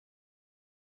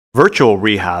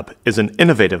VirtualRehab is an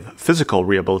innovative physical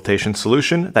rehabilitation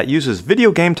solution that uses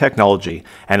video game technology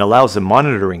and allows the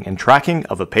monitoring and tracking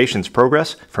of a patient's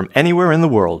progress from anywhere in the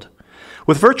world.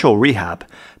 With VirtualRehab,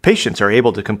 patients are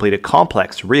able to complete a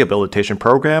complex rehabilitation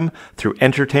program through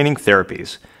entertaining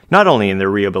therapies, not only in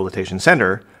their rehabilitation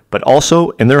center, but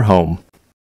also in their home.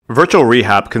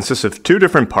 VirtualRehab consists of two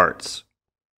different parts.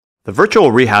 The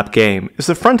VirtualRehab game is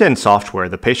the front-end software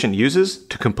the patient uses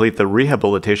to complete the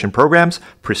rehabilitation programs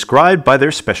prescribed by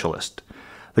their specialist.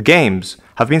 The games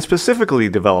have been specifically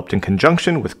developed in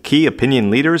conjunction with key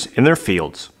opinion leaders in their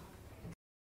fields.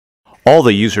 All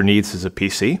the user needs is a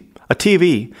PC, a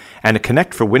TV, and a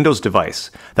Connect for Windows device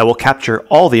that will capture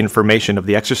all the information of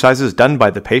the exercises done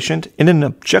by the patient in an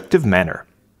objective manner.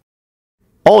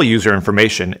 All user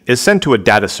information is sent to a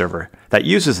data server that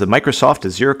uses the Microsoft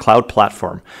Azure cloud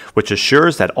platform, which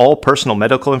assures that all personal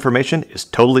medical information is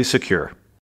totally secure.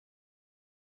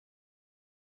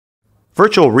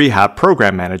 VirtualRehab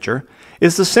Program Manager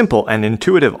is the simple and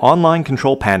intuitive online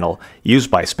control panel used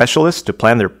by specialists to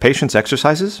plan their patients'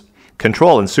 exercises,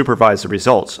 control and supervise the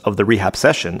results of the rehab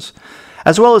sessions,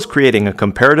 as well as creating a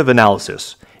comparative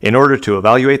analysis in order to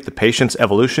evaluate the patient's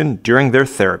evolution during their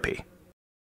therapy.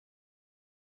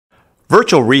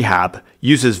 VirtualRehab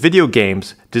uses video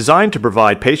games designed to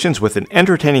provide patients with an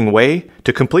entertaining way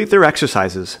to complete their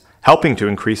exercises, helping to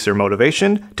increase their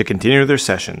motivation to continue their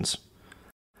sessions.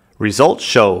 Results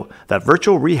show that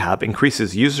VirtualRehab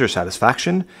increases user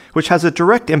satisfaction, which has a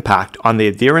direct impact on the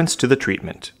adherence to the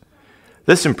treatment.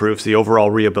 This improves the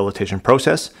overall rehabilitation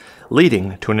process,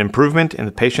 leading to an improvement in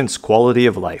the patient's quality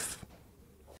of life.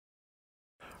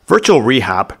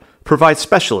 VirtualRehab provides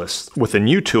specialists with a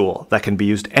new tool that can be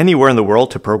used anywhere in the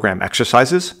world to program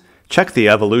exercises, check the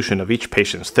evolution of each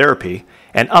patient's therapy,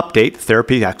 and update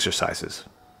therapy exercises.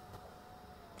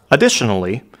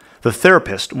 Additionally, the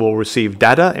therapist will receive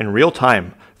data in real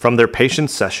time from their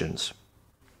patient's sessions.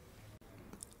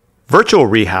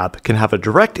 VirtualRehab can have a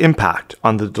direct impact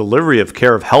on the delivery of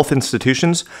care of health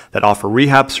institutions that offer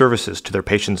rehab services to their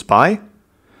patients by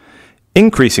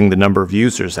increasing the number of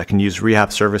users that can use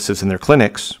rehab services in their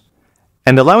clinics,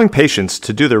 and allowing patients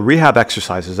to do their rehab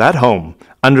exercises at home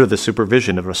under the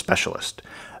supervision of a specialist,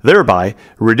 thereby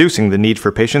reducing the need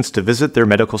for patients to visit their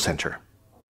medical center.